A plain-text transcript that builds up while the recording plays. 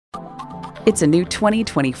It's a new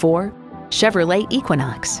 2024 Chevrolet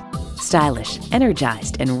Equinox. Stylish,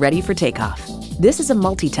 energized, and ready for takeoff. This is a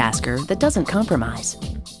multitasker that doesn't compromise.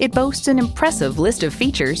 It boasts an impressive list of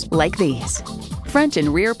features like these: front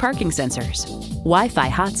and rear parking sensors, Wi-Fi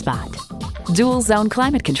hotspot, dual zone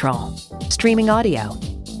climate control, streaming audio,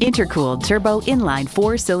 intercooled turbo inline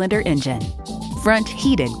 4-cylinder engine, front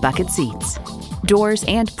heated bucket seats, doors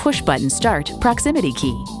and push-button start proximity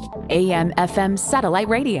key, AM/FM satellite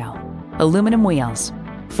radio, aluminum wheels,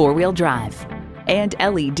 4-wheel drive, and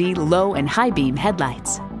LED low and high beam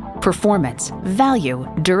headlights. Performance, value,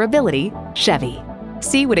 durability, Chevy.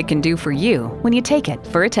 See what it can do for you when you take it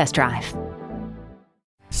for a test drive.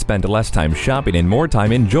 Spend less time shopping and more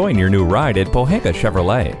time enjoying your new ride at Pohanka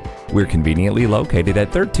Chevrolet. We're conveniently located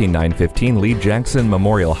at 13915 Lee Jackson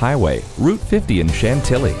Memorial Highway, Route 50 in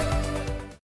Chantilly.